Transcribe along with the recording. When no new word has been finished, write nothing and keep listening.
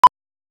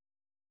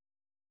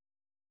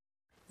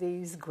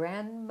These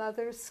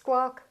grandmothers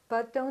squawk,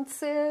 but don't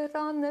sit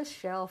on the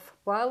shelf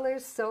while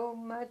there's so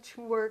much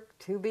work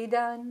to be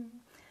done.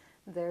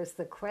 There's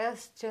the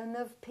question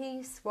of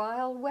peace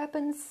while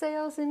weapons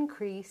sales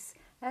increase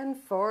and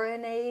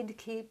foreign aid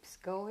keeps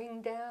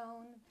going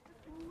down.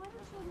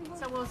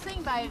 So we'll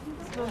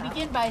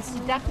begin by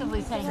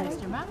seductively saying,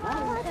 Mr. Martin.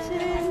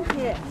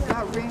 Yes.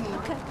 Not ringing.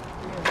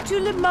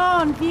 Tout le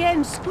monde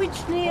vient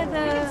squidge near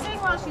the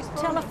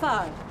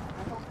telephone.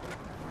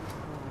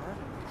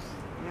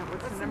 Yeah,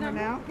 what's the number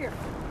now? Here.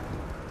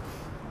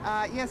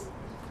 Yes,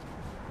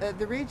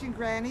 the Raging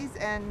Grannies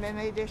and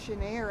Meme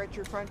Deschenais are at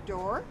your front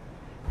door.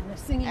 And a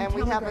singing And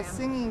we have a telegram.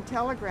 singing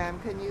telegram.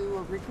 Can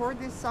you record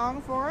this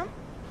song for them?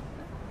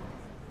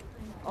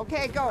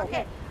 Okay, go.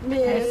 Okay.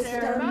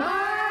 Mr.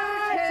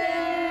 Martin,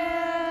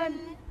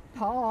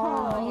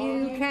 Paul,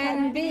 you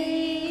can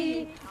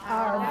be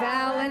our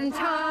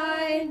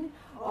Valentine.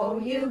 Oh,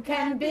 you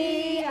can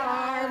be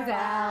our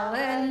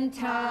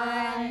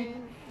Valentine.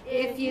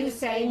 If you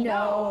say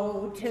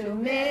no to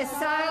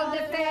missile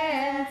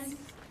defense,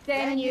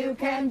 then you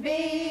can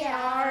be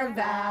our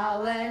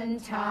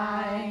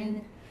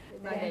Valentine.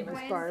 My name is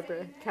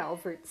Barbara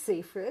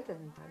Calvert-Seifert,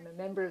 and I'm a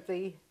member of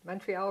the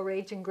Montreal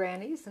Raging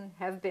Grannies and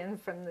have been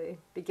from the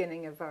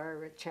beginning of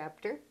our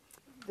chapter.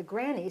 The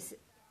Grannies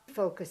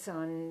focus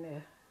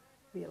on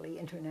really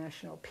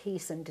international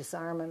peace and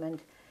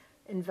disarmament,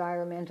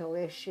 environmental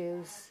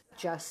issues,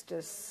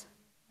 justice.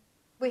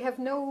 We have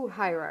no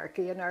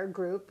hierarchy in our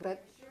group,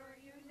 but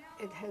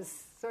it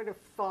has sort of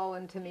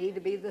fallen to me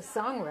to be the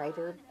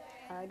songwriter.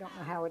 I don't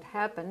know how it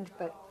happened,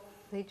 but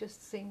they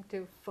just seem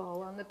to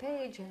fall on the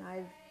page, and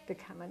I've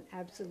become an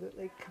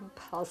absolutely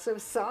compulsive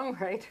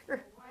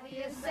songwriter. What do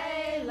you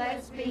say,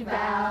 let's be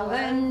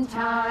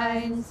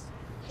Valentines?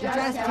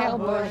 Just tell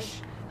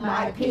Bush,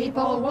 my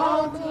people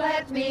won't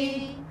let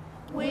me.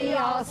 We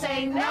all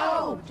say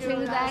no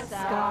to that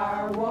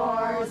Star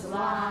Wars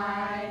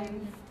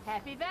line.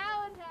 Happy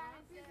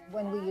Valentine's Day.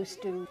 When we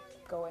used to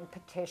go and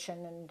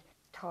petition and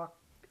talk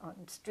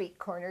on street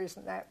corners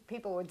and that,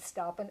 people would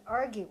stop and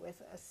argue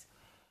with us.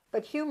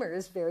 But humor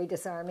is very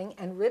disarming,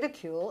 and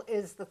ridicule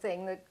is the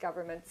thing that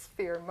governments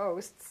fear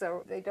most,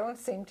 so they don't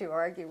seem to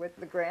argue with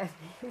the Grannies,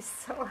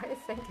 so I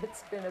think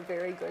it's been a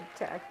very good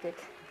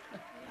tactic.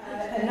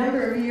 A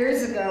number of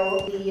years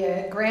ago,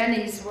 the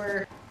Grannies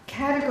were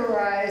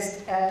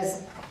categorized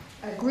as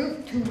a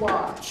group to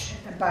watch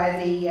by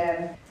the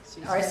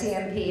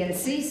RCMP and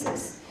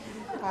CSIS,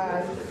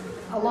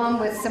 along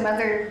with some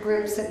other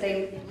groups that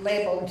they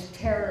labeled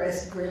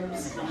terrorist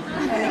groups.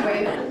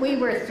 Anyway, we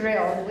were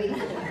thrilled. We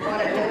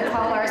wanted to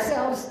call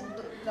ourselves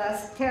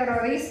las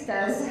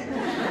terroristas.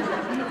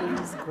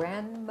 These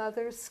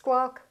grandmothers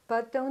squawk,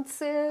 but don't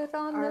sit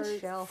on the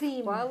shelf.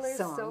 Theme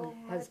song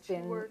has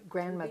been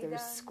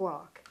Grandmother's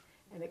Squawk,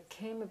 and it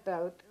came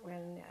about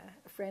when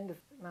a friend of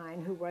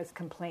mine who was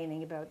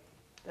complaining about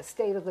the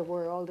state of the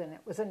world, and it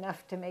was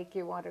enough to make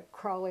you want to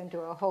crawl into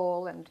a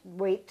hole and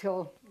wait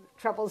till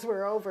troubles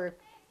were over.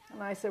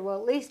 And I said, well,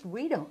 at least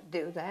we don't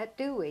do that,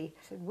 do we? He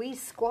said, we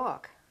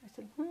squawk. I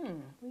said,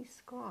 we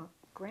squawk.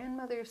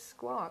 Grandmother's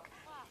Squawk.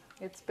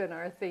 It's been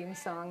our theme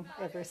song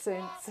ever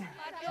since.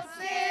 You'll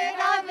sit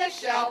on the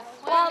shelf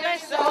while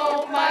there's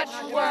so much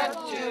work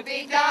to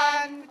be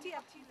done.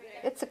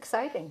 It's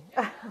exciting.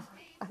 I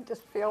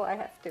just feel I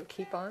have to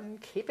keep on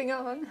keeping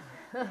on.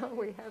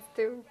 We have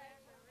to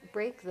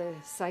break the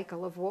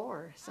cycle of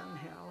war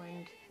somehow.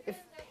 And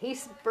if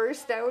peace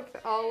burst out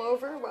all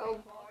over,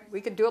 well, we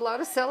could do a lot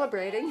of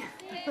celebrating.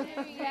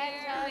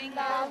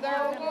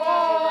 Another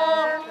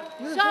war,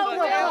 so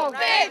we'll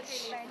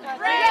bitch,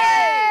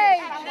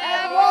 rage,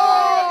 and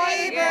war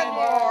even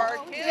more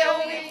till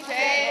we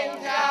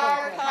change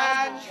our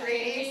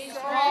country's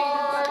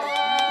course.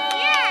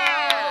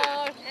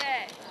 Yeah!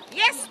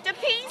 Yes to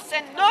peace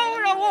and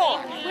no to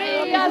war.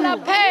 We are la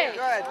paix.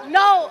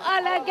 No à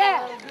la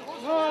guerre.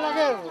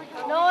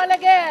 No à la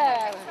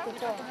guerre.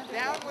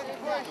 Down with the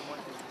push.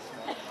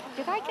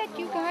 Did I get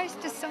you guys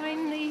to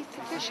sign the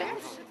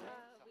petitions?